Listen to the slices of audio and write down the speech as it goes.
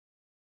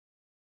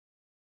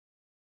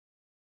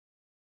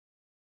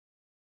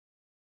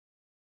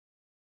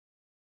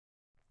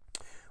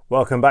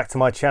Welcome back to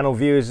my channel,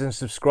 viewers and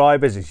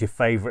subscribers. It's your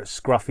favourite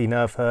scruffy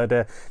nerf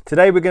herder.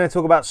 Today we're going to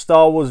talk about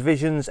Star Wars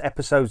Visions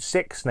Episode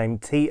 6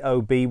 named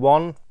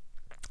T0-B1.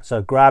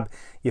 So grab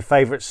your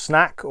favourite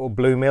snack or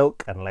blue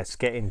milk and let's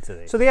get into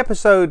this. So the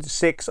Episode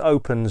 6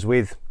 opens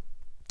with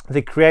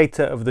the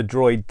creator of the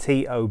droid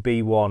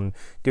T0-B1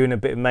 doing a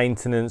bit of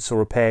maintenance or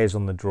repairs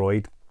on the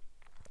droid.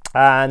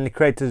 And the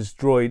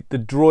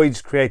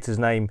droid's creator's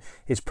name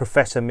is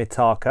Professor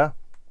Mitaka.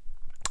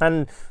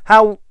 And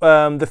how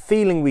the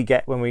feeling we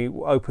get when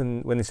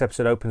this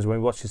episode opens, when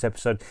we watch this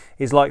episode,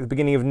 is like the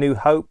beginning of New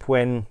Hope,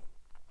 when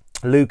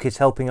Luke is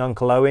helping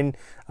Uncle Owen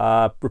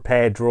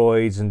repair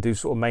droids and do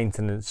sort of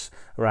maintenance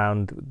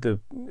around the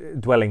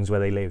dwellings where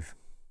they live.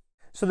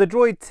 So the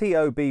droid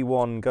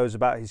T0-B1 goes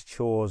about his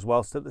chores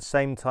whilst at the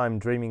same time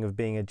dreaming of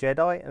being a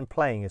Jedi and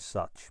playing as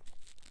such.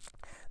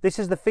 This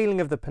is the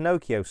feeling of the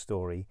Pinocchio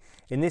story,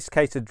 in this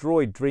case a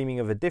droid dreaming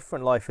of a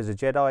different life as a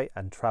Jedi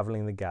and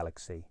travelling the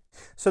galaxy.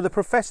 So the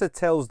professor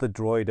tells the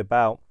droid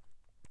about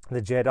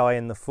the Jedi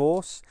and the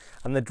Force,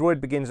 and the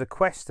droid begins a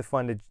quest to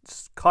find a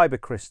kyber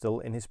crystal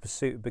in his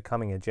pursuit of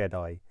becoming a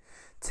Jedi.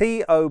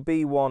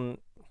 T0-B1,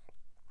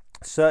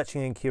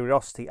 searching in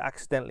curiosity,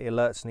 accidentally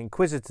alerts an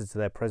Inquisitor to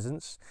their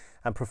presence,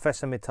 and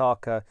Professor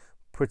Mitaka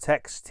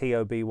protects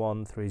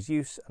T0-B1 through his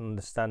use and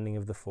understanding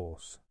of the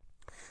Force.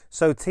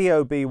 So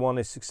T0-B1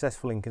 is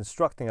successful in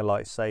constructing a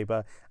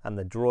lightsaber, and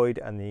the droid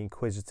and the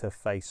Inquisitor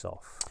face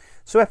off.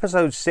 So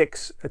Episode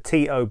 6,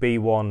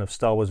 T0-B1 of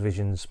Star Wars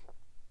Visions,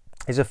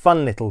 is a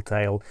fun little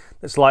tale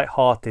that's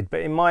light-hearted, but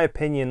in my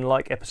opinion,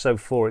 like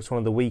Episode 4, it's one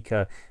of the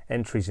weaker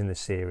entries in the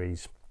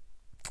series.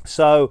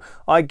 So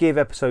I give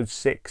Episode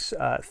 6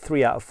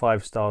 3 out of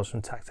 5 stars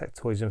from TAKTAK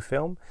Toys and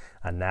Film,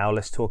 and now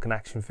let's talk an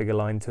action figure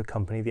line to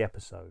accompany the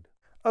episode.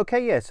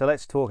 Okay, yeah, so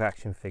let's talk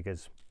action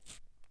figures.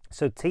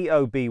 So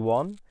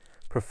T0-B1,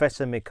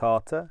 Professor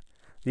Mitaka,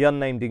 the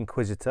unnamed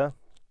Inquisitor,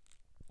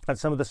 and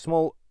some of the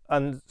small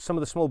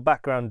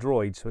background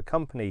droids who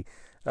accompany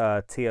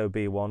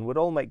T0-B1 would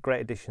all make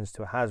great additions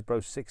to a Hasbro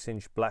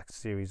 6-inch Black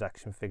Series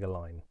action figure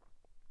line.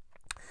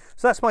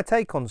 So that's my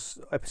take on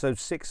Episode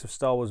 6 of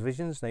Star Wars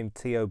Visions named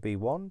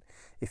T0-B1.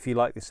 If you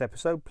like this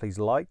episode, please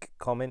like,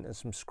 comment and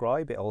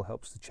subscribe. It all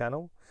helps the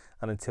channel.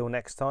 And until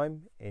next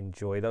time,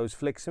 enjoy those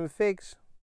flicks and figs.